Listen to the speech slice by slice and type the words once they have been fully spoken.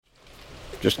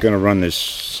Just going to run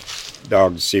this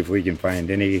dog to see if we can find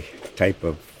any type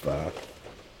of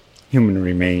human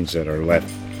remains that are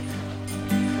left.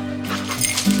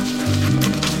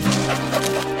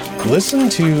 Listen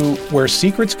to Where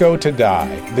Secrets Go to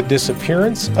Die, The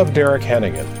Disappearance of Derek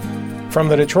Hennigan. From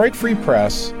the Detroit Free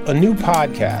Press, a new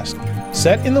podcast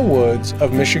set in the woods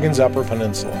of Michigan's Upper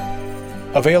Peninsula.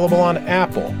 Available on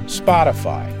Apple,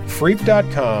 Spotify,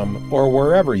 Freep.com, or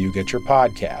wherever you get your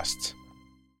podcasts.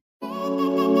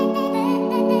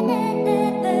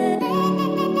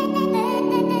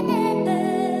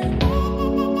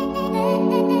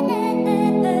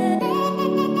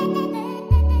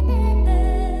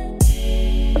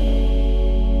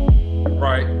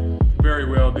 Right. Very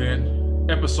well then.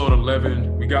 Episode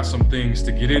 11. We got some things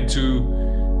to get into.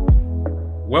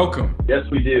 Welcome. Yes,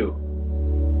 we do.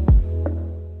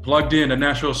 Plugged in, the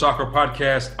Nashville Soccer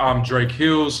Podcast. I'm Drake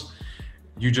Hills.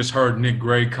 You just heard Nick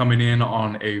Gray coming in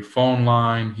on a phone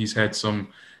line. He's had some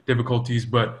difficulties,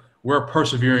 but we're a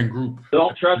persevering group.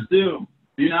 Don't trust Zoom.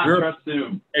 Do not trust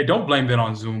Zoom. Hey, don't blame that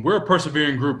on Zoom. We're a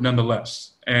persevering group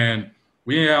nonetheless. And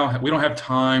we don't have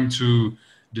time to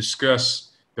discuss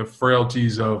the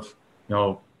frailties of,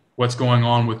 what's going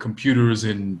on with computers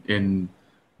and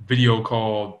video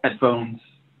call. Headphones.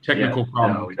 Technical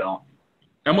problems. No, we don't.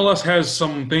 MLS has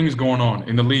some things going on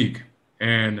in the league,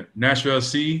 and Nashville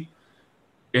SC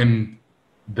in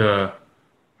the,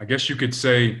 I guess you could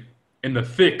say, in the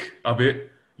thick of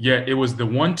it, yet it was the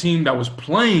one team that was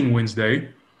playing Wednesday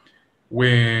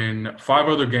when 5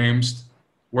 other games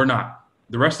were not.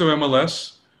 The rest of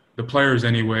MLS, the players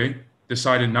anyway,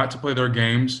 decided not to play their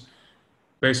games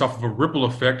based off of a ripple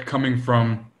effect coming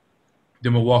from the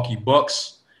Milwaukee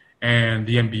Bucks and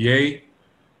the NBA,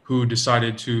 who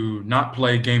decided to not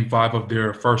play Game 5 of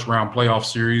their first-round playoff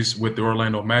series with the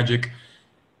Orlando Magic.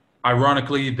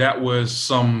 Ironically, that was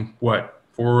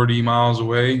 40 miles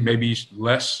away, maybe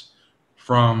less,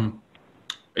 from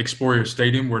Exploria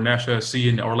Stadium, where Nashville SC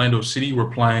and Orlando City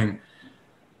were playing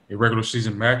a regular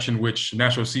season match in which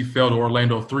Nashville SC fell to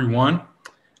Orlando 3-1.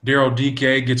 Daryl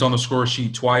DK gets on the score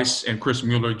sheet twice, and Chris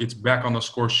Mueller gets back on the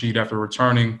score sheet after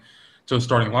returning to the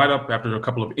starting lineup after a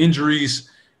couple of injuries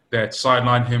that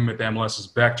sidelined him at the MLS's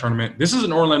back tournament. This is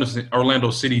an Orlando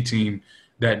City team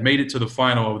that made it to the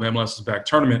final of the MLS's back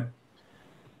tournament.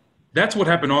 That's what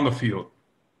happened on the field.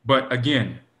 But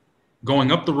again,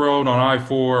 going up the road on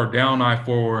I-4, down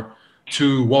I-4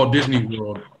 to Walt Disney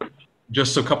World,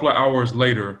 just a couple of hours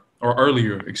later, or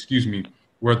earlier,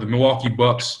 where the Milwaukee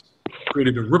Bucks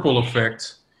created a ripple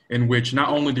effect in which not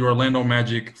only the Orlando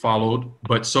Magic followed,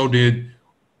 but so did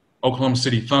Oklahoma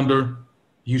City Thunder,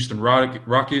 Houston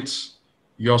Rockets.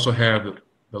 You also have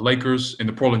the Lakers and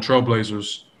the Portland Trail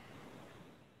Blazers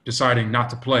deciding not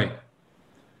to play.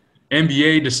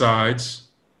 NBA decides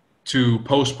to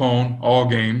postpone all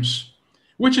games,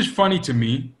 which is funny to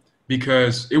me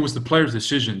because it was the players'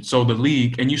 decision. So the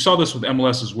league, and you saw this with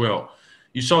MLS as well,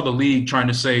 you saw the league trying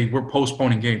to say we're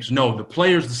postponing games. No, the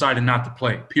players decided not to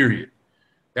play, period.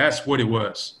 That's what it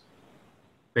was.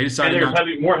 They decided and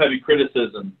there's more heavy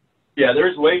criticism. Yeah,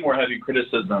 there's way more heavy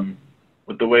criticism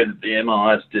with the way that the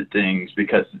MLS did things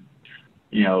because,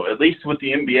 at least with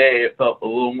the NBA, it felt a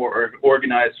little more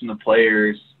organized from the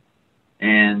players,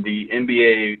 and the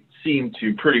NBA seemed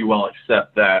to pretty well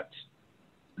accept that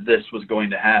this was going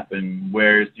to happen,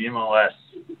 whereas the MLS,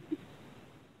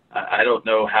 I don't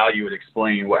know how you would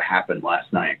explain what happened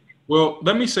last night. Well,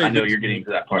 let me say I know you're getting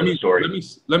to that part of the story.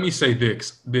 Let me say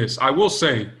this. I will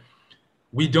say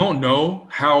we don't know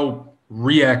how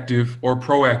reactive or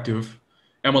proactive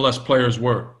MLS players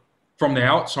were. From the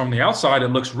outside, it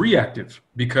looks reactive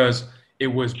because it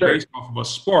was based off of a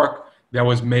spark that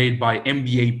was made by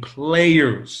NBA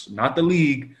players, not the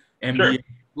league, NBA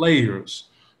players.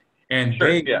 And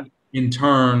in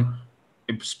turn,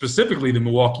 specifically the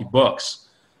Milwaukee Bucks,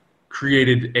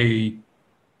 created a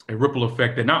ripple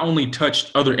effect that not only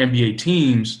touched other NBA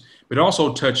teams, but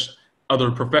also touched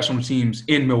other professional teams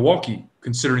in Milwaukee,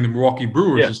 considering the Milwaukee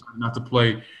Brewers decided not to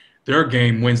play their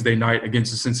game Wednesday night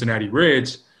against the Cincinnati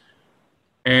Reds.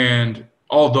 And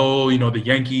although, the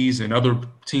Yankees and other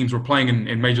teams were playing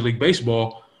in Major League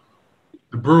Baseball,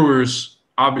 the Brewers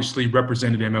obviously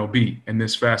represented MLB in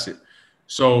this facet.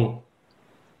 So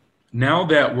now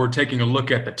that we're taking a look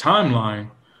at the timeline,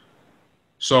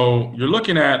 so you're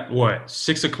looking at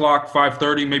 6 o'clock,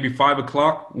 5:30, maybe 5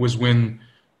 o'clock was when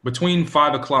between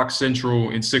 5 o'clock Central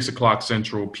and 6 o'clock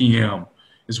Central PM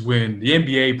is when the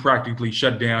NBA practically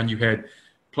shut down. You had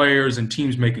players and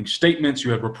teams making statements.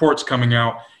 You had reports coming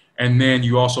out. And then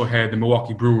you also had the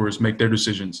Milwaukee Brewers make their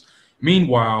decisions.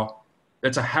 Meanwhile,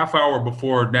 that's a half hour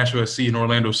before Nashville SC and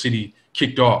Orlando City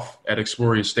kicked off at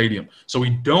Exploria Stadium. So we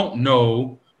don't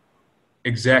know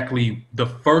exactly the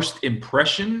first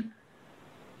impression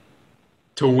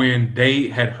to when they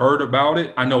had heard about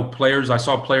it. I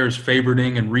saw players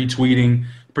favoriting and retweeting,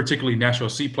 particularly Nashville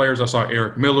SC players. I saw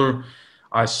Eric Miller.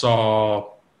 I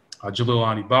saw Jalil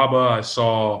Anibaba. I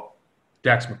saw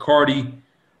Dax McCarty.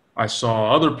 I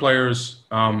saw other players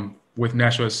with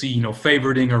Nashville SC,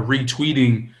 favoriting or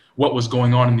retweeting what was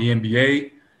going on in the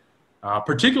NBA,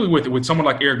 particularly with someone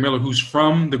like Eric Miller, who's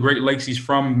from the Great Lakes. He's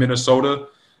from Minnesota,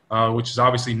 which is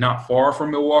obviously not far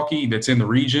from Milwaukee. That's in the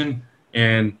region,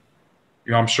 and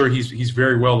I'm sure he's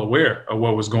very well aware of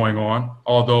what was going on.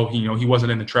 Although he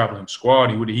wasn't in the traveling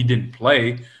squad, he didn't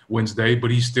play Wednesday,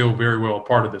 but he's still very well a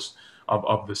part of this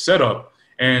of the setup.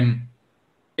 And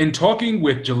in talking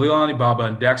with Jalil Anibaba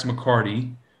and Dax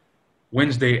McCarty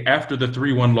Wednesday after the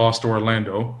 3-1 loss to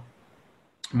Orlando,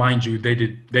 mind you,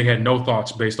 they had no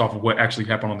thoughts based off of what actually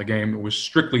happened on the game. It was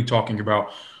strictly talking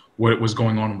about what was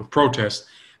going on with protests.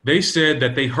 They said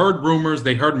that they heard rumors,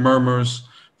 they heard murmurs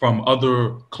from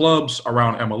other clubs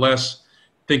around MLS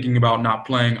thinking about not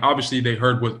playing. Obviously, they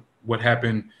heard what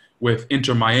happened with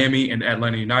Inter Miami and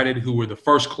Atlanta United, who were the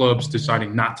first clubs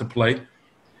deciding not to play.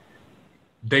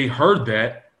 They heard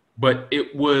that, but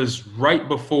it was right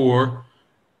before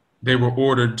they were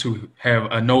ordered to have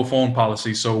a no phone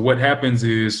policy. So what happens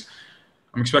is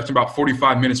I'm expecting about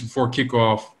 45 minutes before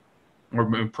kickoff, or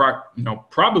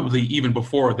probably even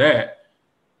before that,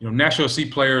 Nashville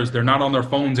SC players, they're not on their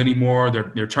phones anymore.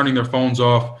 They're turning their phones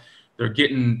off. They're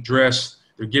getting dressed.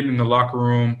 They're getting in the locker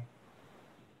room.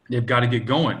 They've got to get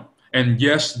going. And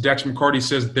yes, Dax McCarty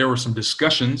says there were some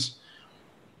discussions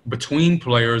between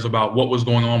players about what was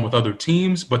going on with other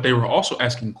teams, but they were also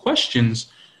asking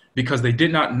questions because they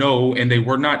did not know and they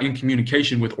were not in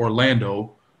communication with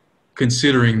Orlando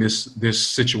considering this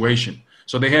situation.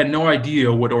 So they had no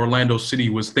idea what Orlando City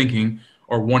was thinking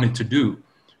or wanted to do.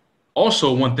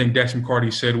 Also, one thing Dax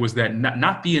McCarty said was that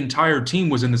not the entire team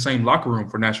was in the same locker room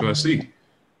for Nashville SC.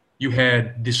 You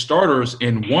had the starters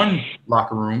in one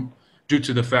locker room due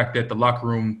to the fact that the locker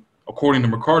room, according to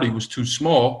McCarty, was too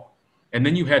small. And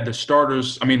then you had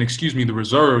the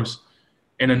reserves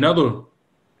in another,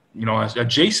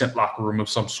 adjacent locker room of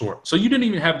some sort. So you didn't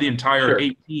even have the entire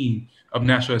 18 of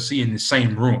Nashville SC in the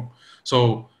same room.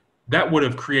 So that would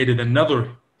have created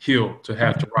another hill to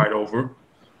have to ride over.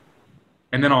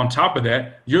 And then on top of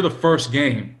that, you're the first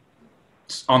game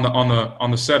on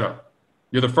the setup.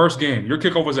 You're the first game. Your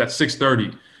kickoff was at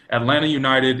 6:30. Atlanta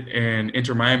United and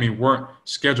Inter Miami weren't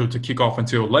scheduled to kick off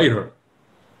until later.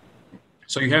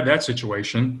 So you have that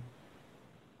situation.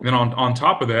 And then on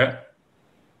top of that,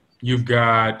 you've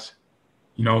got,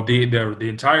 the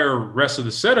entire rest of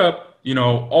the setup.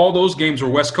 All those games were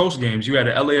West Coast games. You had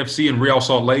LAFC and Real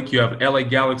Salt Lake. You have LA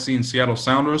Galaxy and Seattle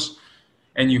Sounders.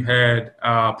 And you had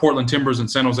Portland Timbers and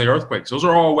San Jose Earthquakes. Those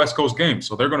are all West Coast games.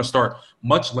 So they're going to start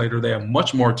much later. They have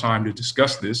much more time to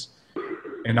discuss this.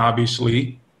 And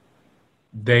obviously,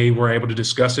 they were able to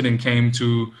discuss it and came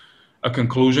to a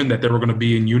conclusion that they were going to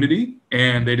be in unity.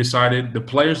 And the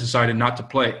players decided not to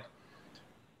play.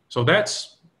 So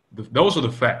those are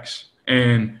the facts.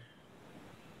 And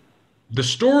the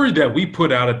story that we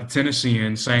put out at the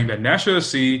Tennessean saying that Nashville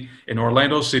SC and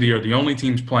Orlando City are the only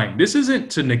teams playing, this isn't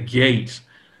to negate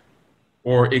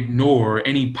or ignore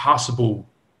any possible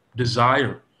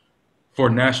desire for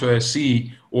Nashville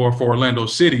SC or for Orlando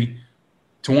City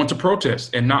to want to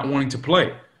protest and not wanting to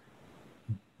play.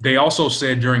 They also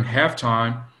said during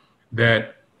halftime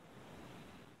that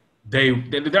they're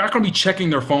not going to be checking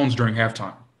their phones during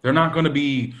halftime. They're not going to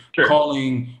be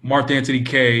calling Marth Anthony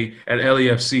Kaye at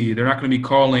LAFC. They're not going to be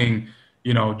calling,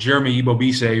 Jeremy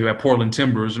Ibobise at Portland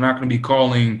Timbers. They're not going to be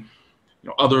calling,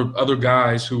 other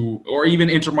guys or even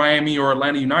Inter Miami or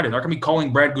Atlanta United. They're not going to be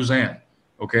calling Brad Guzan.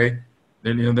 Okay,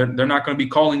 they're not going to be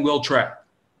calling Will Trapp.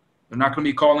 They're not going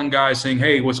to be calling guys saying,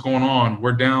 "Hey, what's going on?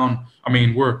 We're down.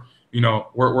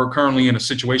 We're currently in a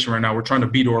situation right now. We're trying to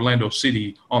beat Orlando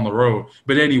City on the road.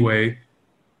 But anyway,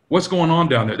 what's going on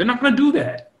down there?" They're not going to do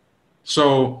that.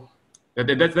 So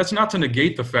that's not to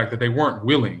negate the fact that they weren't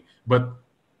willing. But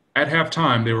at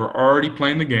halftime, they were already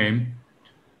playing the game.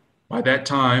 By that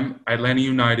time, Atlanta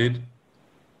United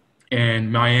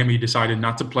and Miami decided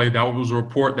not to play. That was a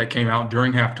report that came out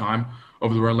during halftime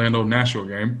of the Orlando-Nashville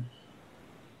game.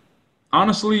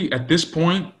 Honestly, at this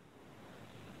point,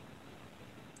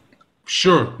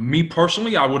 sure, me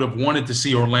personally, I would have wanted to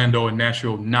see Orlando and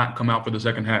Nashville not come out for the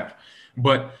second half.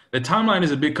 But the timeline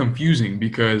is a bit confusing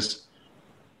because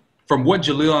from what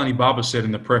Jalil Anibaba said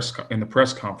in the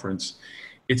press conference,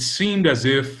 it seemed as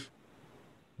if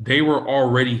they were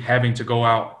already having to go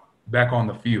out back on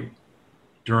the field.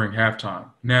 during halftime.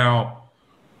 Now,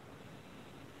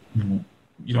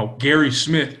 Gary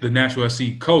Smith, the Nashville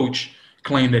SC coach,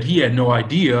 claimed that he had no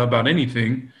idea about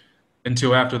anything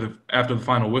until after the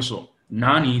final whistle.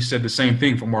 Nani said the same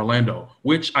thing from Orlando,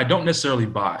 which I don't necessarily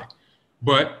buy,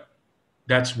 but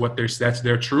that's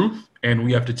their truth, and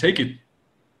we have to take it.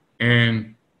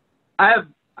 And I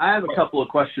have a couple of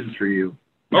questions for you.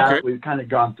 Okay. We've kind of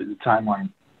gone through the timeline.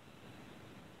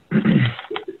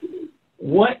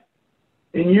 What,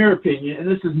 in your opinion,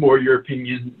 and this is more your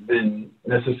opinion than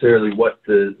necessarily what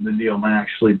the deal might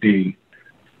actually be,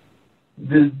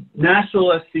 does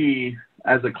Nashville SC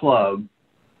as a club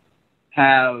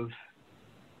have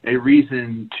a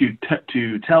reason to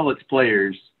tell its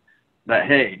players that,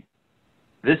 hey,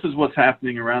 this is what's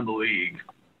happening around the league?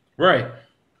 Right.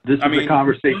 This is a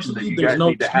conversation that you guys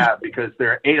need to have, because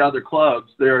there are 10 other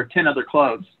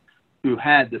clubs who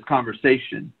had this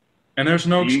conversation. And there's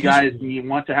no excuse. Do you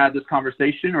want to have this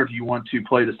conversation, or do you want to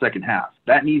play the second half?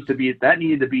 That needed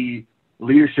to be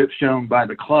leadership shown by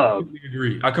the club.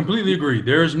 I completely agree.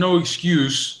 There's no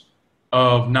excuse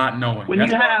of not knowing.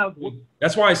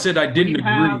 That's why I said I didn't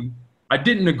agree. I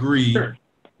didn't agree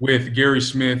with Gary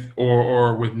Smith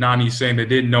or with Nani saying they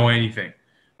didn't know anything.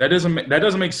 That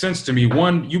doesn't make sense to me.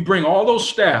 One, you bring all those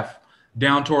staff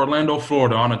down to Orlando,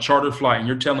 Florida on a chartered flight, and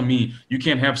you're telling me you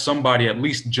can't have somebody at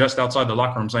least just outside the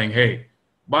locker room saying, hey,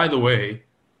 by the way,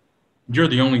 you're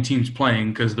the only teams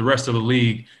playing because the rest of the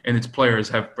league and its players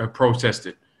have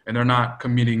protested, and they're not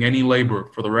committing any labor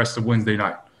for the rest of Wednesday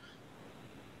night.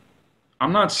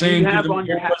 I'm not saying you have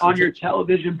on your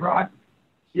television broadcast.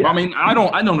 Yeah. I mean, I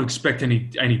don't expect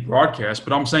any broadcast,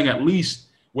 but I'm saying at least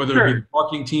whether it be the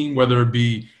marketing team, whether it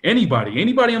be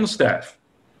anybody on the staff.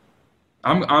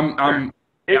 I'm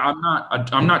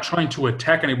not trying to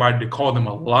attack anybody to call them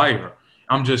a liar.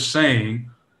 I'm just saying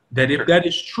that if that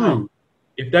is true,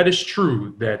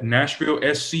 that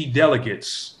Nashville SC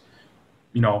delegates,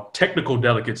 technical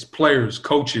delegates, players,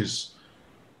 coaches,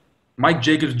 Mike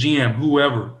Jacobs, GM,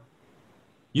 whoever,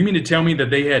 you mean to tell me that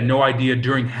they had no idea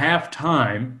during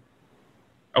halftime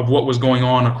of what was going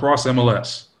on across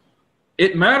MLS?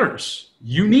 It matters.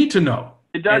 You need to know.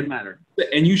 It does matter.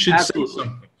 And you should say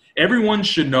something. Everyone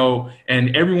should know,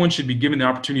 and everyone should be given the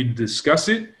opportunity to discuss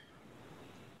it.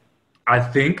 I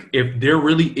think if there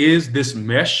really is this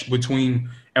mesh between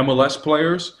MLS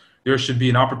players, there should be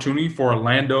an opportunity for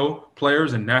Orlando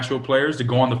players and Nashville players to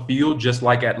go on the field just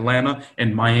like Atlanta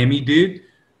and Miami did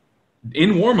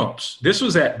in warm-ups. This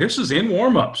is in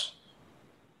warm-ups.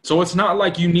 So it's not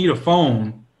like you need a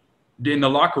phone in the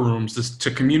locker rooms to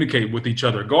communicate with each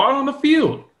other. Go out on the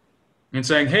field and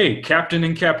saying, hey,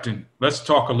 captain, let's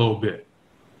talk a little bit.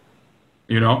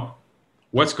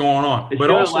 What's going on?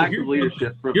 But also,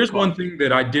 here's one thing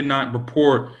that I did not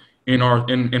report in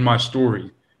my story,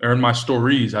 or in my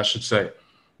stories, I should say.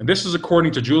 And this is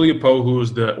according to Julia Poe, who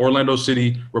is the Orlando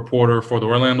City reporter for the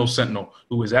Orlando Sentinel,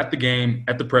 who was at the game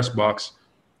at the press box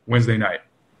Wednesday night.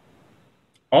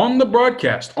 On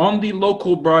the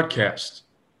local broadcast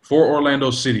for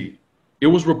Orlando City, it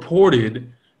was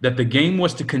reported that the game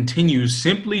was to continue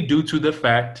simply due to the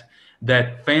fact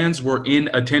that fans were in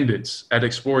attendance at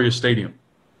Exploria Stadium.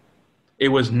 It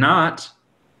was not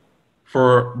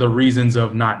for the reasons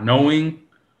of not knowing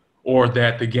or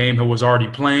that the game was already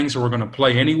playing, so we're going to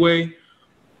play anyway.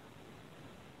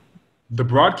 The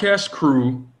broadcast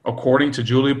crew, according to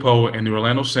Julia Poe and the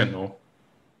Orlando Sentinel,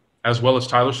 as well as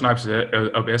Tyler Snipes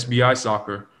of SBI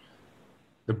Soccer,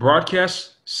 the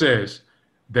broadcast says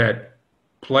that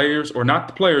players, or not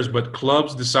the players, but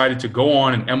clubs decided to go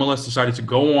on, and MLS decided to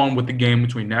go on with the game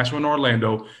between Nashville and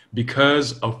Orlando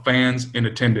because of fans in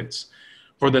attendance.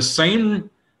 For the same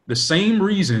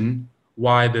reason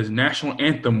why the national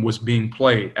anthem was being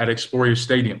played at Exploria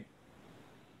Stadium,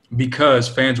 because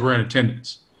fans were in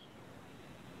attendance.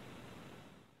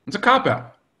 It's a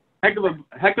cop-out. Heck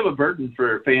of a burden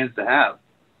for fans to have,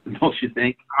 don't you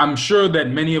think? I'm sure that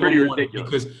many of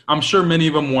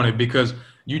them want it because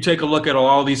you take a look at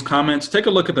all these comments. Take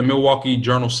a look at the Milwaukee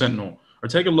Journal Sentinel, or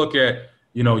take a look at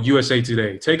USA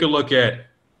Today. Take a look at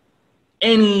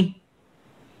any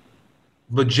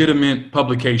legitimate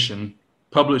publication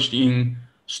publishing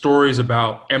stories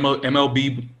about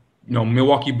MLB,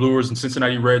 Milwaukee Brewers and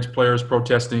Cincinnati Reds players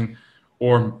protesting,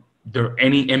 or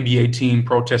any NBA team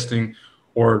protesting,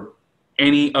 or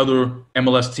any other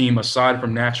MLS team aside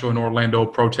from Nashville and Orlando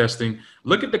protesting.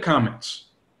 Look at the comments.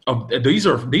 These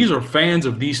are fans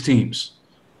of these teams.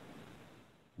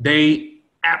 They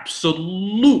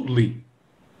absolutely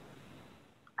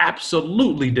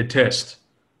detest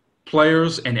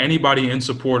players and anybody in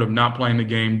support of not playing the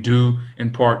game, due in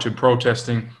part to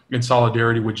protesting in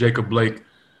solidarity with Jacob Blake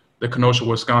the Kenosha,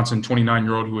 Wisconsin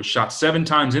 29-year-old who was shot 7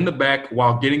 times in the back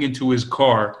while getting into his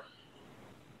car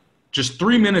just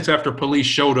 3 minutes after police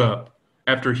showed up,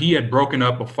 after he had broken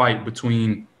up a fight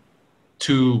between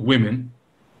 2 women.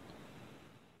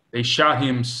 They shot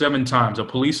him 7 times. A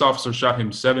police officer shot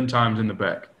him 7 times in the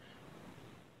back.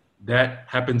 That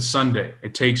happened Sunday.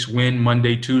 It takes win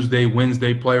Monday, Tuesday,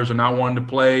 Wednesday. Players are not wanting to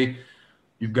play.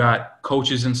 You've got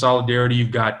coaches in solidarity.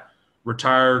 You've got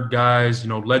retired guys,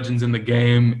 legends in the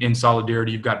game in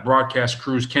solidarity. You've got broadcast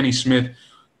crews, Kenny Smith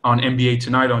on NBA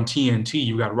Tonight on TNT.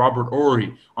 You've got Robert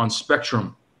Ory on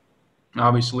Spectrum.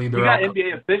 Obviously, they're got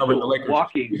NBA officials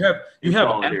walking. You have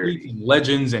athletes and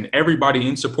legends and everybody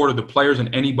in support of the players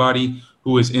and anybody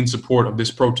who is in support of this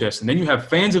protest. And then you have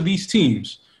fans of these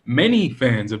teams, many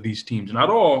fans of these teams, not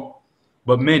all,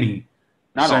 but many.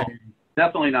 Not all.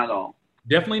 Definitely not all.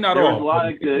 Definitely not all. There was a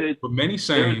lot of good. But many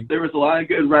saying there was a lot of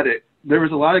good rhetoric. There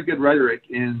was a lot of good rhetoric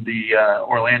in the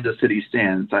Orlando City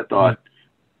stands, I thought.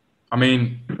 I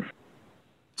mean,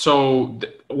 so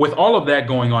with all of that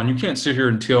going on, you can't sit here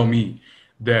and tell me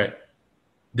that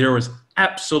there was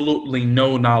absolutely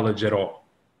no knowledge at all.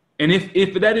 And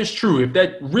if that is true, if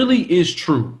that really is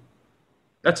true,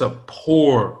 that's a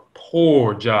poor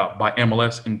job by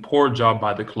MLS and poor job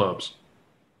by the clubs.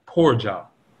 Poor job.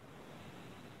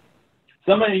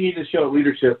 Somebody needs to show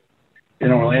leadership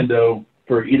in Orlando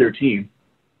for either team.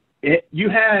 You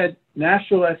had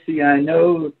Nashville SC. I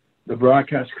know the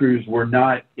broadcast crews were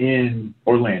not in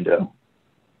Orlando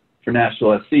for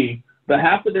Nashville SC, but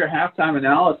half of their halftime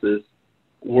analysis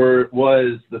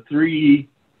was the 3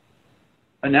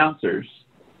 announcers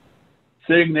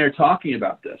sitting there talking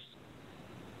about this.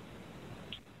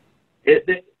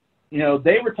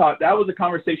 They were talking. That was a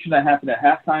conversation that happened at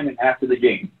halftime and after the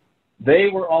game. They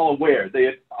were all aware. They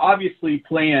had obviously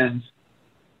planned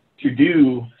to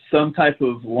do some type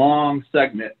of long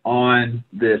segment on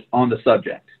the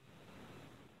subject.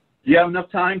 You have enough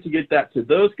time to get that to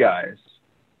those guys,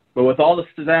 but with all the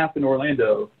staff in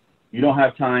Orlando, you don't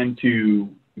have time to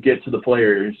get to the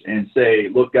players and say,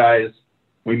 "Look, guys,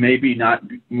 we may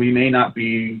not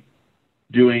be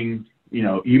doing.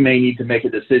 You may need to make a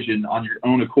decision on your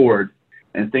own accord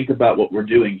and think about what we're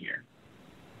doing here."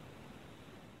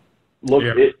 Look,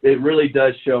 yeah. It really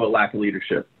does show a lack of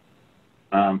leadership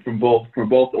from both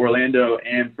Orlando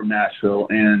and from Nashville,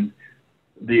 and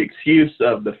the excuse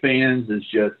of the fans is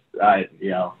just,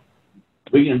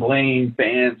 we can blame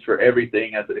fans for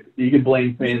everything. You can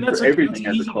blame fans for everything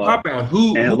as a club.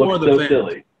 Who are the fans?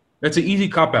 Silly. That's an easy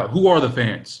cop-out. Who are the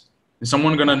fans? Is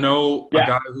someone going to know a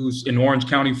guy who's in Orange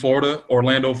County, Florida,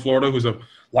 Orlando, Florida, who's a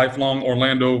lifelong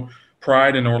Orlando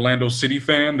Pride and Orlando City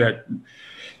fan that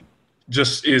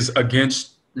just is against,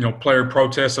 player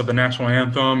protests of the national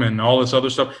anthem and all this other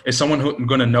stuff? Is someone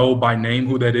going to know by name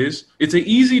who that is? It's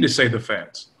easy to say the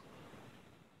fans.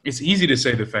 It's easy to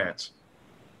say the fans.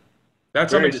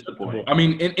 That's unacceptable. I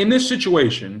mean, in this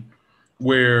situation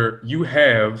where you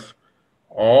have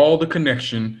all the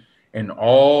connection and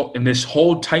this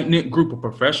whole tight-knit group of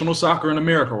professional soccer in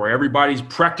America where everybody's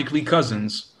practically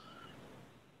cousins.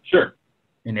 Sure.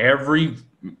 And every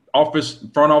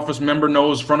front office member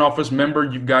knows front office member.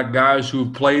 You've got guys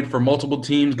who've played for multiple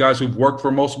teams, guys who've worked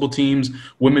for multiple teams,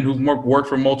 women who've worked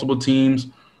for multiple teams.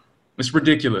 It's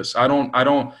ridiculous. I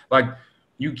don't like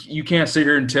you can't sit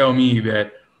here and tell me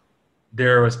that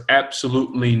there was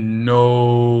absolutely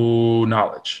no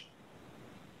knowledge.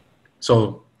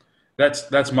 So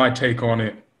that's my take on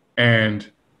it. And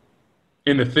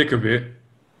in the thick of it,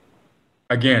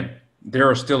 again, there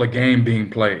is still a game being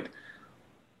played.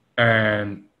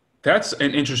 And that's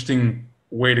an interesting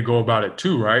way to go about it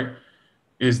too, right?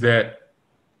 Is that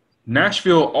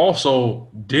Nashville also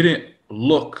didn't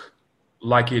look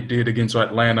like it did against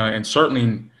Atlanta and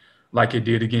certainly like it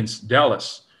did against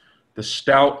Dallas. The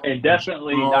stout and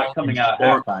definitely not coming out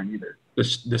at halftime either.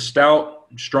 The stout,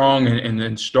 strong,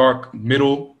 and stark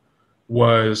middle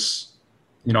was,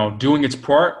 doing its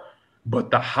part,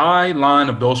 but the high line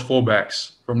of those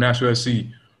fullbacks from Nashville SC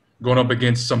going up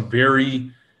against some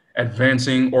very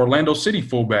advancing Orlando City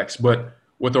fullbacks, but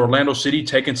with Orlando City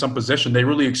taking some possession, they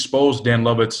really exposed Dan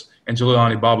Lovitz and Jalil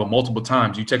Anibaba multiple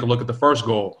times. You take a look at the first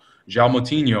goal. João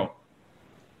Moutinho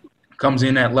comes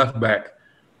in at left back.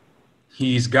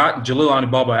 He's got Jalil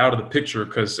Anibaba out of the picture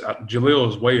because Jalil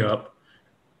is way up,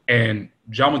 and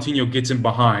João Moutinho gets in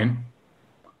behind.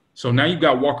 So now you've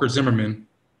got Walker Zimmerman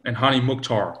and Hani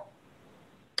Mukhtar.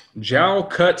 João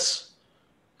cuts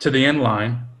to the end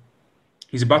line.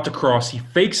 He's about to cross. He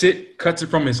fakes it, cuts it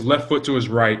from his left foot to his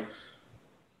right.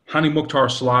 Hani Mukhtar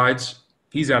slides.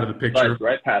 He's out of the picture. Slides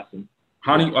right past him.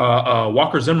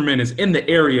 Walker Zimmerman is in the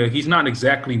area. He's not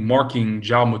exactly marking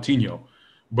João Moutinho,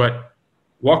 but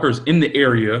Walker's in the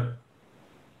area.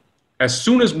 As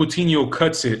soon as Moutinho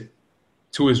cuts it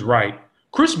to his right,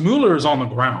 Chris Mueller is on the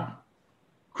ground.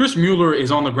 Chris Mueller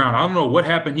is on the ground. I don't know what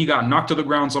happened. He got knocked to the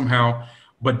ground somehow.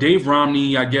 But Dave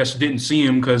Romney, I guess, didn't see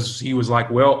him because he was like,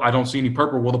 well, I don't see any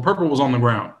purple. Well, the purple was on the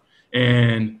ground.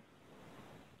 And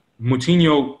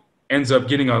Moutinho ends up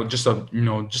getting just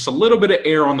a little bit of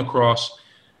air on the cross.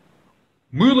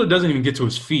 Mueller doesn't even get to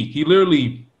his feet. He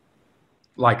literally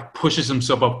pushes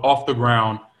himself up off the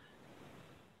ground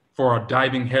for a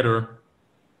diving header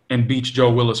and beats Joe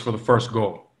Willis for the first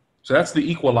goal. So that's the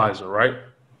equalizer, right?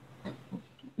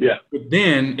 Yeah. But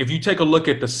then if you take a look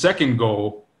at the second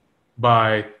goal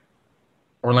by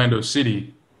Orlando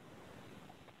City,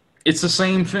 it's the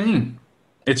same thing.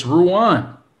 It's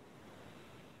Ruan.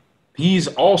 He's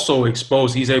also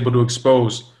exposed. He's able to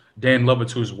expose Dan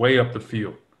Lovitz, who's way up the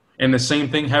field. And the same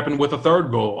thing happened with a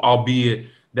third goal, albeit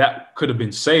that could have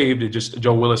been saved. It just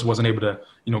Joe Willis wasn't able to,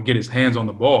 get his hands on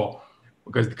the ball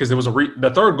because there was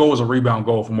the third goal was a rebound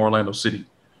goal from Orlando City.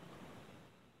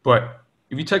 But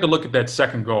if you take a look at that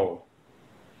second goal,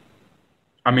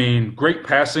 I mean, great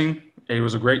passing. It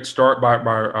was a great start by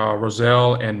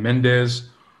Rosell and Mendez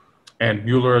and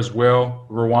Mueller as well.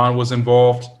 Ruan was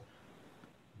involved.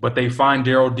 But they find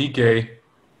Daryl Dike.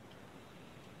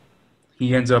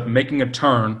 He ends up making a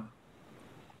turn,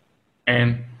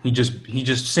 and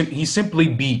he simply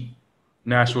beat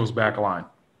Nashville's back line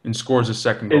and scores his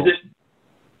second goal.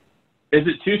 Is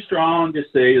it too strong to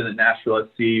say that Nashville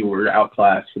SC were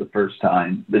outclassed for the first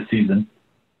time this season?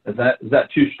 Is that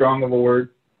too strong of a word?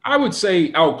 I would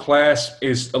say outclassed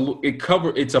it's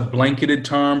a blanketed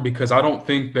term because I don't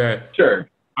think that Dex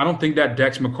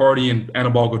McCarty and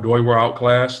Anibal Godoy were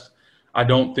outclassed. I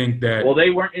don't think that. Well,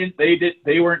 they weren't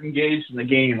engaged in the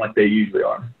game like they usually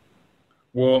are.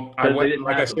 Well, I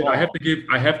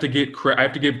have to give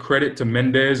credit to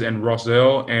Mendez and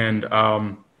Rosell and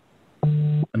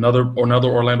another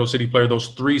Orlando City player. Those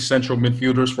three central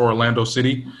midfielders for Orlando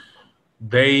City.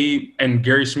 And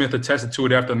Gary Smith attested to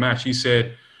it after the match. He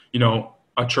said,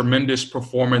 a tremendous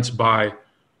performance by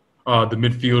the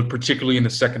midfield, particularly in the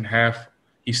second half.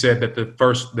 He said that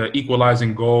the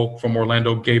equalizing goal from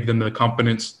Orlando gave them the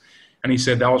confidence. And he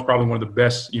said that was probably one of the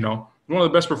best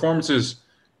performances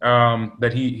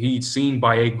that he'd seen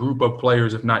by a group of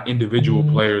players, if not individual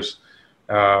players.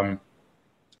 And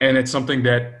it's something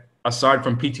that, aside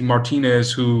from P.T.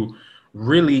 Martinez, who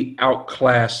really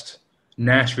outclassed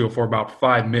Nashville for about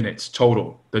 5 minutes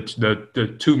total,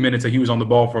 the 2 minutes that he was on the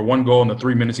ball for one goal and the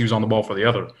 3 minutes he was on the ball for the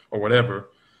other, or whatever,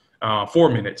 4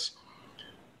 minutes.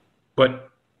 But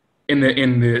in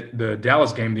the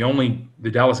Dallas game, the only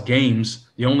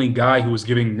guy who was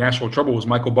giving Nashville trouble was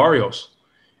Michael Barrios.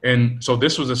 And so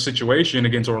this was a situation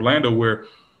against Orlando where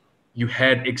you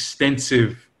had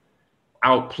extensive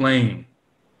outplaying.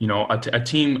 A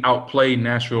team outplayed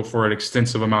Nashville for an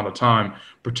extensive amount of time,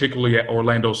 particularly at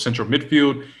Orlando's central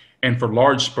midfield, and for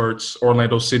large spurts,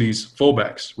 Orlando City's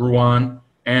fullbacks, Ruan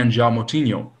and João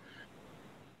Moutinho.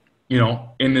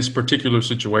 In this particular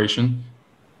situation,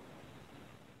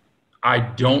 I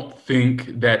don't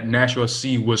think that Nashville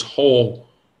SC was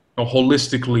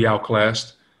holistically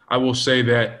outclassed. I will say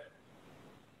that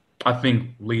I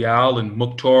think Leal and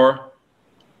Mukhtar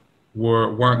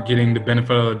weren't getting the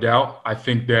benefit of the doubt. I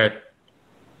think that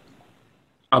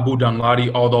Abu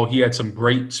Danladi, although he had some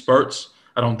great spurts,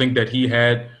 I don't think that he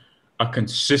had a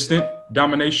consistent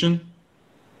domination.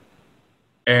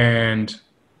 And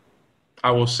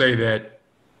I will say that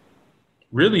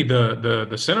really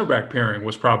the center back pairing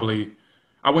was probably,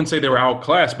 I wouldn't say they were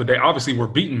outclassed, but they obviously were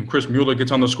beaten. Chris Mueller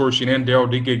gets on the score sheet and Daryl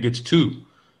Dike gets 2.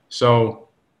 So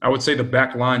I would say the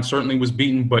back line certainly was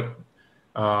beaten, but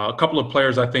a couple of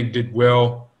players I think did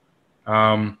well.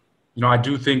 I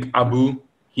do think Abu,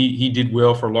 he did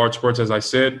well for large spurts, as I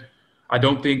said. I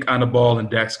don't think Anibal and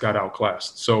Dax got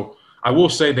outclassed. So I will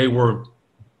say they were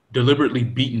deliberately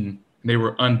beaten. They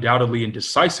were undoubtedly and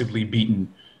decisively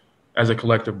beaten as a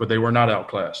collective, but they were not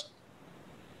outclassed.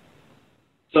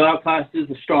 So outclassed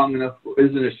isn't strong enough,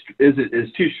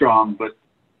 is too strong, but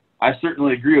I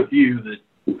certainly agree with you that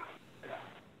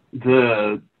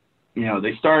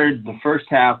they started the first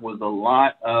half with a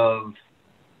lot of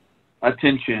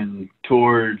attention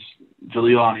towards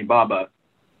Jalil Anibaba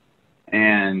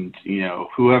and,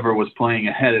 whoever was playing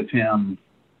ahead of him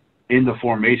in the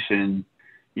formation.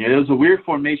 It was a weird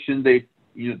formation. They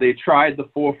tried the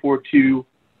 4-4-2,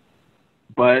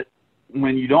 but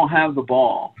when you don't have the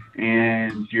ball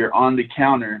and you're on the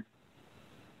counter,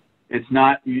 it's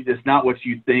not what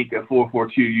you think a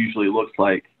 4-4-2 usually looks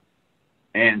like.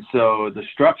 And so the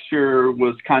structure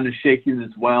was kind of shaken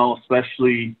as well,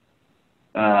 especially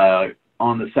on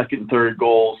on the second and third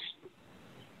goals.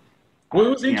 Well, it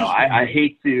was interesting. I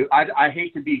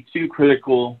hate to be too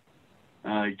critical,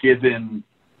 given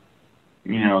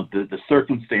the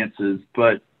circumstances,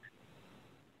 but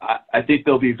I think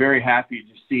they'll be very happy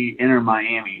to see Inter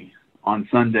Miami on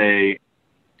Sunday.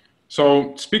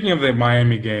 So speaking of the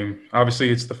Miami game, obviously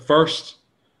it's the first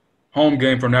home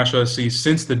game for Nashville SC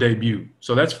since the debut.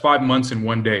 So that's 5 months and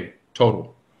 1 day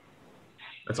total.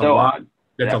 That's a lot.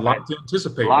 That's a lot to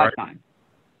anticipate, right? Time.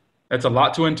 That's a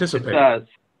lot to anticipate. It's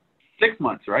 6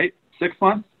 months, right? 6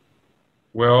 months?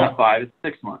 Well, not 5. It's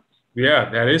 6 months. Yeah,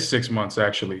 that is 6 months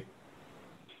actually.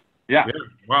 Yeah.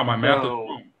 Wow, my math is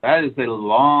wrong. That is a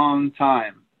long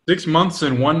time. 6 months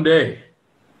and 1 day.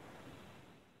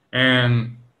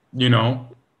 And,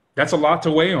 that's a lot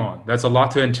to weigh on. That's a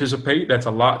lot to anticipate. That's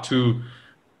a lot to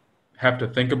have to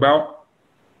think about.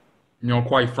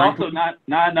 Quite frankly. Also,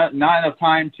 not enough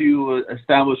time to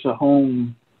establish a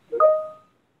home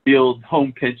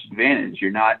pitch advantage.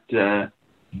 You're not.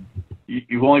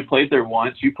 You've only played there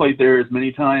once. You played there as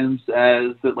many times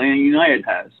as Atlanta United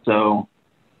has. So,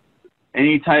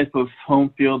 any type of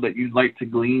home field that you'd like to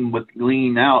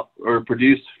glean out or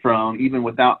produce from, even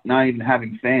without not even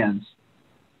having fans,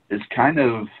 is kind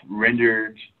of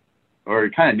rendered or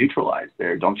kind of neutralized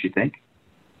there, don't you think?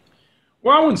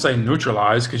 Well, I wouldn't say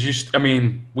neutralized because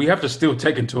we have to still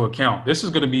take into account this is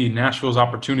going to be Nashville's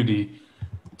opportunity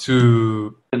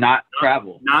to not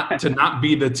travel, to not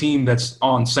be the team that's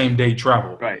on same day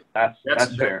travel. Right. That's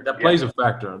fair. That plays a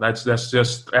factor. That's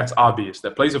obvious.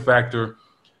 That plays a factor.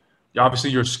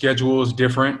 Obviously, your schedule is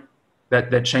different.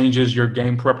 That changes your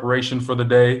game preparation for the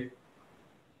day,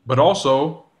 but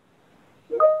also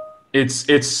it's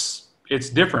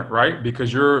different, right?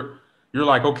 Because you're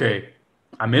like, okay,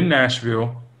 I'm in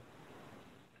Nashville.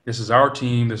 This is our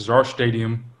team. This is our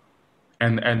stadium,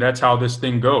 and that's how this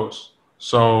thing goes.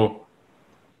 So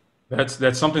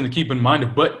that's something to keep in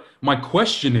mind. But my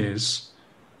question is,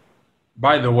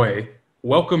 by the way,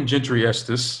 welcome Gentry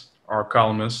Estes, our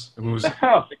columnist,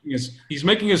 he's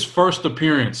making his first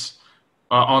appearance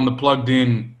on the Plugged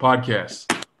In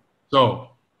podcast. So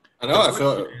I know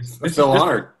I feel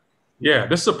honored. Yeah,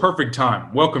 this is a perfect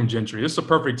time. Welcome, Gentry. This is a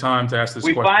perfect time to ask this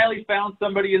question. We finally found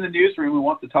somebody in the newsroom who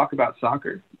wants to talk about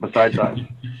soccer besides us.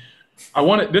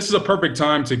 This is a perfect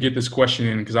time to get this question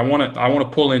in because I want to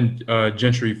pull in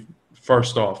Gentry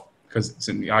first off because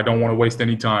I don't want to waste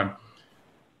any time.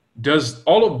 Does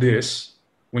all of this,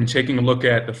 when taking a look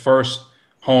at the first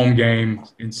home game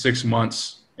in 6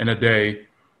 months and a day,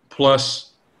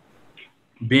 plus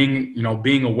being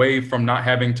away from not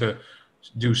having to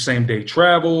do same day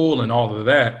travel and all of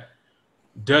that,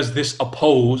 does this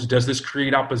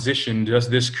create opposition? Does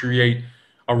this create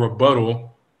a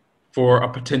rebuttal for a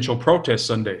potential protest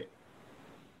Sunday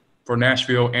for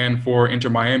Nashville and for Inter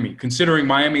Miami, considering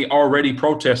Miami already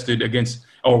protested against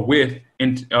or with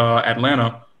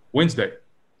Atlanta Wednesday?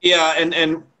 Yeah,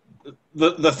 and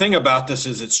the thing about this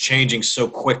is it's changing so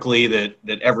quickly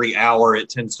that every hour it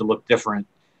tends to look different.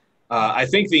 I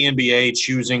think the NBA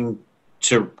choosing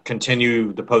to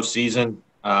continue the postseason,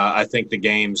 I think the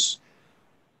games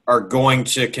are going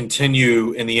to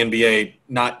continue in the NBA,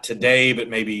 not today, but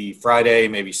maybe Friday,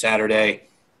 maybe Saturday.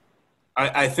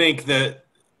 I think that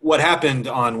what happened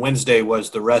on Wednesday was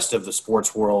the rest of the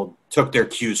sports world took their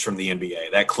cues from the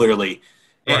NBA. That clearly,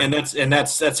 right. and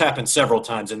that's happened several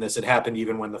times in this. It happened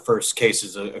even when the first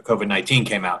cases of COVID-19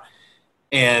 came out.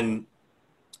 And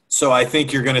so I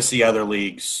think you're going to see other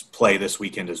leagues play this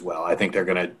weekend as well. I think they're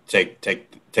going to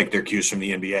take their cues from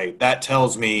the NBA. That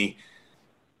tells me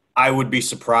I would be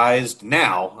surprised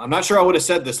now. I'm not sure I would have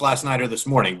said this last night or this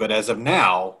morning, but as of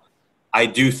now, I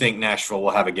do think Nashville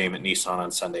will have a game at Nissan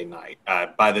on Sunday night.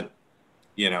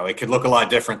 It could look a lot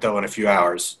different though in a few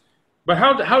hours. But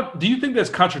how do you think that's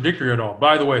contradictory at all?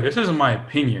 By the way, this isn't my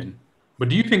opinion, but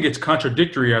do you think it's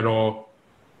contradictory at all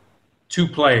to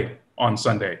play on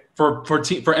Sunday for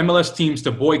MLS teams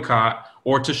to boycott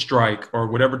or to strike or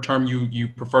whatever term you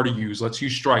prefer to use? Let's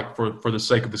use strike for the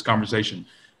sake of this conversation.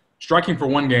 Striking for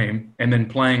one game and then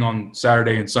playing on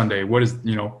Saturday and Sunday. What does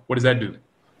that do?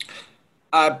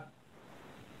 I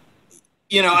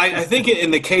think in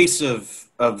the case of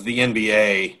the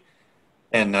NBA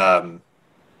and I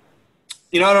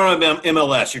don't know about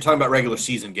MLS. You're talking about regular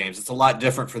season games. It's a lot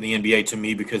different for the NBA to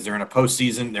me because they're in a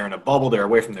postseason, they're in a bubble, they're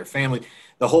away from their family.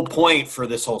 The whole point for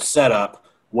this whole setup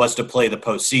was to play the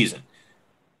postseason.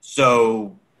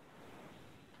 So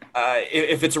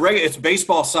if it's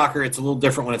baseball, soccer, it's a little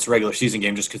different when it's a regular season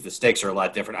game just because the stakes are a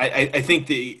lot different. I think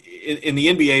in the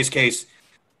NBA's case,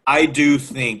 I do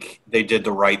think they did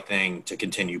the right thing to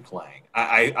continue playing.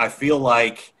 I feel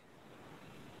like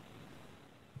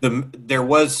there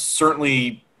was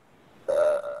certainly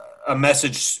a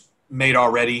message made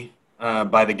already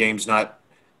by the games not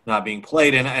being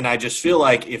played, and I just feel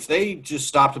like if they just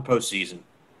stopped the postseason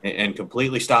and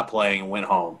completely stopped playing and went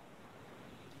home,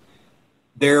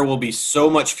 there will be so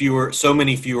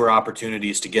many fewer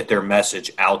opportunities to get their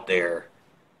message out there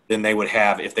than they would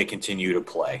have if they continue to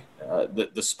play.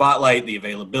 The spotlight, the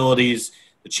availabilities,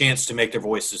 the chance to make their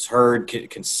voices heard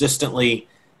consistently,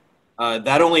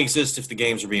 that only exists if the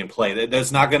games are being played.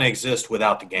 That's not going to exist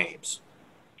without the games.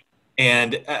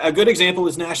 And a good example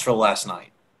is Nashville last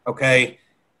night, okay?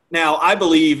 Now, I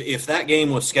believe if that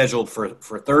game was scheduled for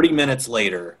 30 minutes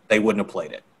later, they wouldn't have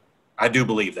played it. I do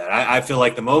believe that. I feel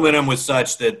like the momentum was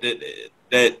such that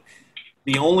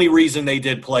the only reason they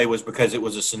did play was because it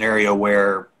was a scenario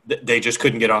where they just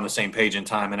couldn't get on the same page in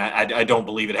time, and I don't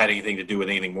believe it had anything to do with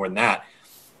anything more than that.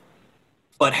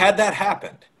 But had that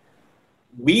happened,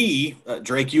 we,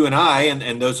 Drake, you and I,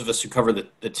 and those of us who cover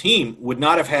the team, would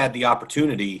not have had the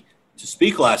opportunity to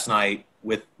speak last night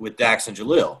with Dax and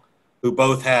Jalil, who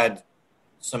both had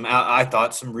some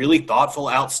really thoughtful,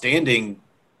 outstanding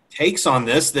takes on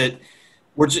this that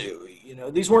were,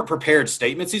 these weren't prepared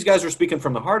statements. These guys were speaking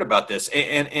from the heart about this.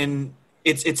 And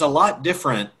it's a lot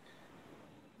different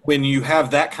when you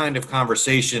have that kind of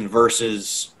conversation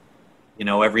versus,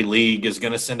 every league is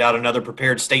going to send out another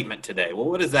prepared statement today. Well,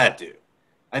 what does that do?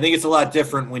 I think it's a lot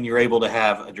different when you're able to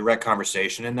have a direct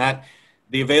conversation, and that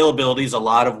the availabilities, a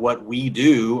lot of what we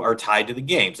do are tied to the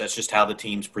games. That's just how the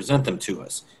teams present them to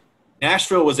us.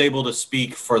 Nashville was able to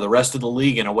speak for the rest of the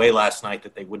league in a way last night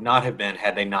that they would not have been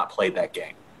had they not played that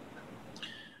game.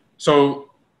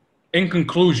 So, in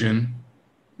conclusion,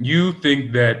 you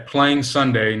think that playing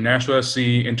Sunday, Nashville SC,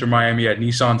 Inter Miami at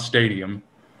Nissan Stadium,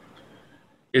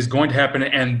 is going to happen,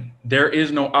 and there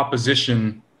is no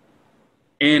opposition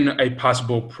in a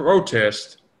possible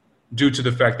protest due to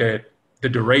the fact that the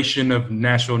duration of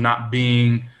Nashville not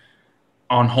being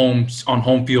on home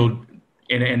field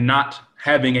and not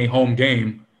having a home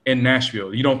game in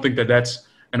Nashville. You don't think that that's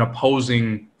an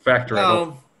opposing factor at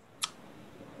all?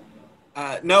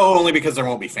 No, only because there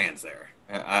won't be fans there.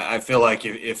 I feel like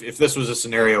if this was a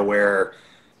scenario where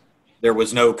there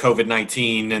was no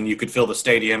COVID-19 and you could fill the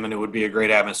stadium and it would be a great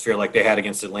atmosphere like they had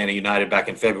against Atlanta United back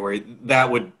in February,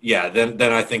 then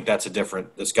I think that's a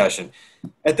different discussion.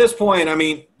 At this point, I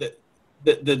mean,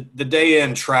 the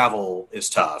day-in travel is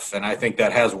tough, and I think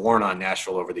that has worn on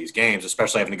Nashville over these games,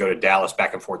 especially having to go to Dallas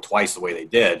back and forth twice the way they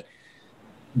did.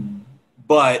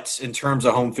 But in terms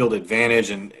of home field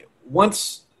advantage, and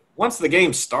once the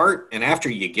games start and after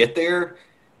you get there,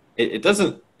 it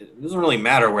doesn't really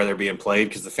matter where they're being played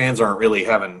because the fans aren't really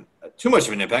having too much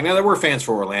of an impact. Now, there were fans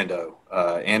for Orlando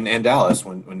and Dallas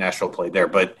when Nashville played there,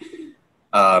 but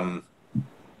I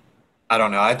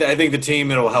don't know. I think the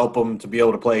team, it'll help them to be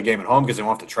able to play a game at home because they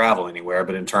won't have to travel anywhere.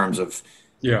 But in terms of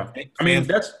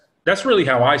that's really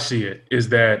how I see it. Is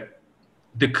that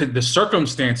the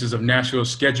circumstances of Nashville's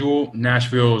schedule,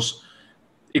 Nashville's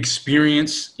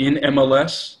experience in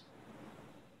MLS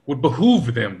would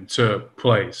behoove them to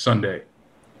play Sunday,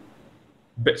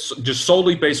 just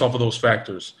solely based off of those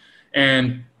factors.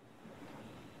 And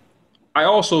I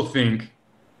also think,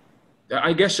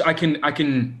 I guess I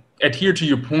can adhere to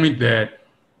your point that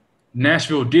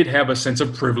Nashville did have a sense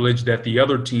of privilege that the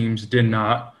other teams did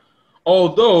not.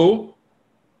 Although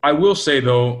I will say,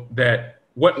 though, that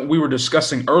what we were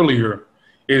discussing earlier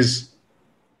is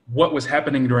what was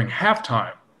happening during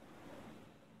halftime.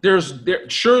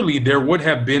 Surely there would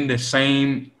have been the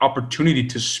same opportunity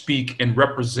to speak and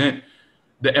represent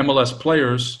the MLS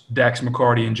players, Dax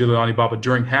McCarty and Giuliani Baba,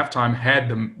 during halftime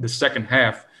had the second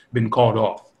half been called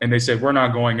off. And they said, we're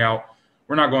not going out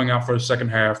for the second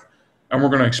half, and we're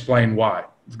going to explain why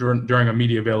during a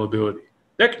media availability.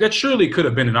 That surely could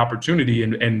have been an opportunity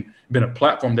and been a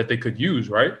platform that they could use,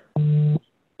 right?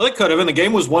 Well, it could have, and the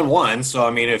game was 1-1. So, I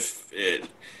mean,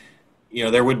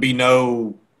 there would be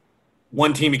no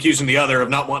one team accusing the other of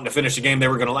not wanting to finish the game they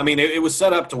were going to – I mean, it was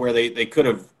set up to where they could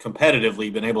have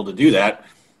competitively been able to do that.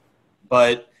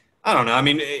 But I don't know. I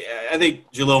mean, I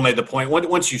think Jalil made the point.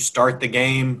 Once you start the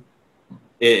game,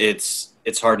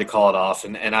 it's hard to call it off.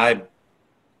 And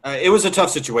it was a tough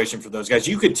situation for those guys.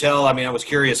 You could tell. I mean, I was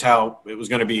curious how it was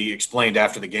going to be explained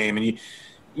after the game, and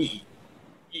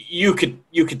you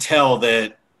could tell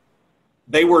that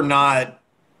they were not.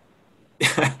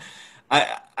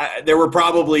 There were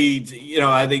probably,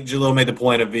 I think Jalil made the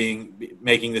point of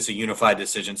making this a unified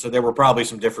decision. So there were probably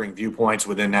some differing viewpoints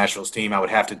within Nashville's team, I would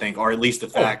have to think, or at least the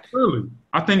fact. Clearly.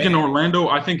 I think in Orlando,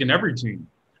 I think in every team.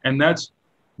 And that's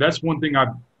one thing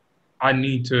I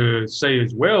need to say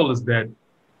as well, is that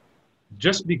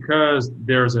just because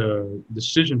there's a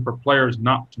decision for players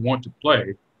not to want to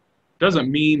play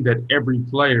doesn't mean that every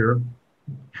player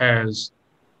has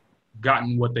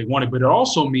gotten what they wanted, but it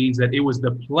also means that it was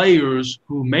the players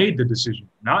who made the decision,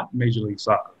 not Major League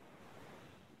Soccer.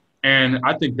 And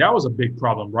I think that was a big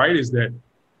problem, right? Is that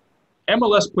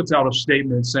MLS puts out a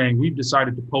statement saying we've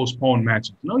decided to postpone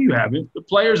matches. No, you haven't. The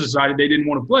players decided they didn't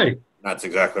want to play. That's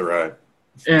exactly right.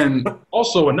 And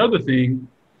also another thing,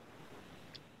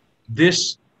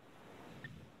 this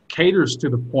caters to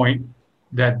the point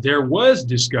that there was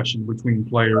discussion between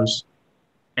players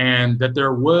and that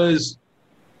there was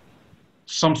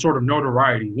some sort of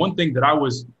notoriety. One thing that I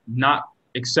was not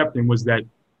accepting was that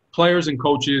players and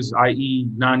coaches, i.e.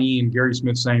 Nani and Gary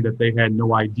Smith, saying that they had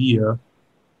no idea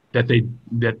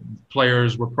that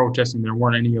players were protesting there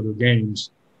weren't any other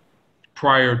games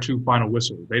prior to final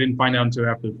whistle. They didn't find out until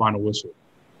after the final whistle.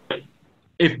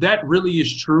 If that really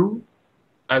is true,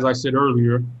 as I said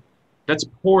earlier, that's a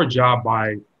poor job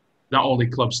by not only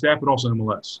club staff, but also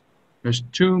MLS. There's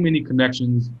too many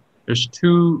connections. There's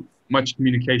too much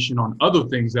communication on other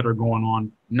things that are going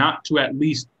on, not to at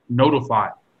least notify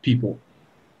people.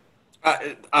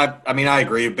 I mean, I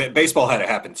agree. Baseball had it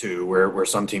happen too, where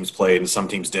some teams played and some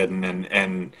teams didn't,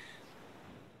 and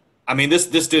I mean,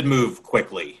 this did move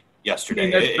quickly yesterday.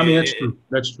 That's true.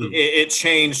 That's true. It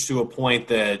changed to a point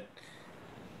that,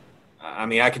 I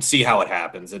mean, I could see how it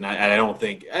happens, and I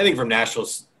think from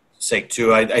Nashville's sake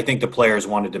too, I think the players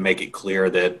wanted to make it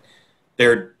clear that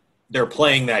their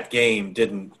playing that game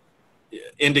didn't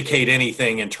indicate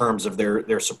anything in terms of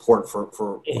their support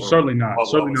for certainly not.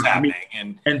 Certainly not. Happening. I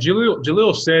mean, and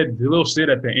Jalil said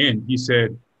at the end, he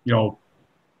said,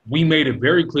 we made it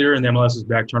very clear in the MLS's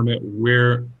back tournament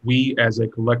where we as a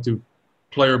collective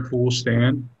player pool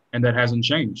stand, and that hasn't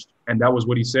changed. And that was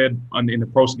what he said in the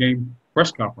post-game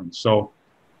press conference. So,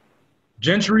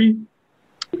 Gentry,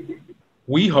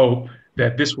 we hope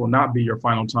that this will not be your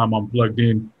final time on Plugged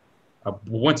In.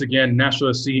 Once again,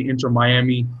 Nashville SC enter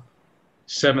Miami,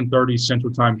 7:30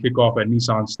 Central Time kickoff at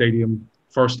Nissan Stadium.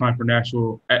 First time for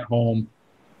Nashville at home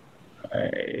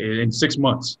in 6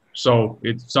 months. So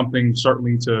it's something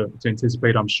certainly to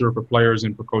anticipate, I'm sure, for players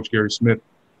and for Coach Gary Smith.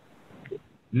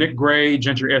 Nick Gray,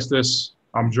 Gentry Estes,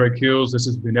 I'm Drake Hills. This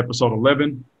has been episode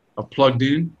 11 of Plugged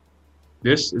In.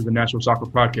 This is the Nashville Soccer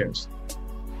Podcast.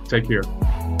 Take care.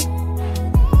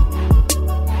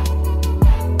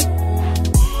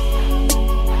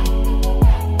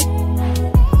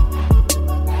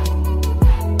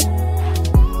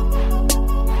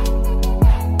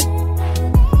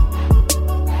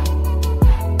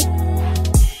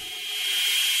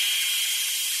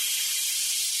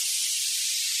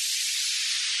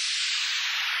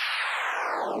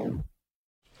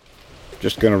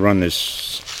 Just going to run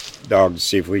this dog to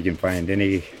see if we can find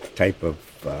any type of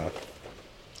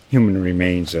human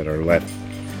remains that are left.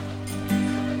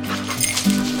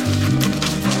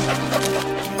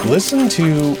 Listen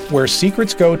to Where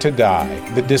Secrets Go to Die,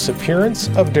 The Disappearance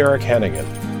of Derek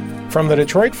Hennigan. From the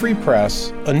Detroit Free Press,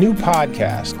 a new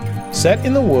podcast set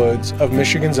in the woods of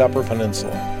Michigan's Upper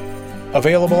Peninsula.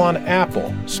 Available on Apple,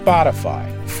 Spotify,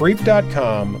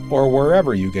 Freep.com, or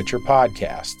wherever you get your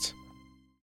podcasts.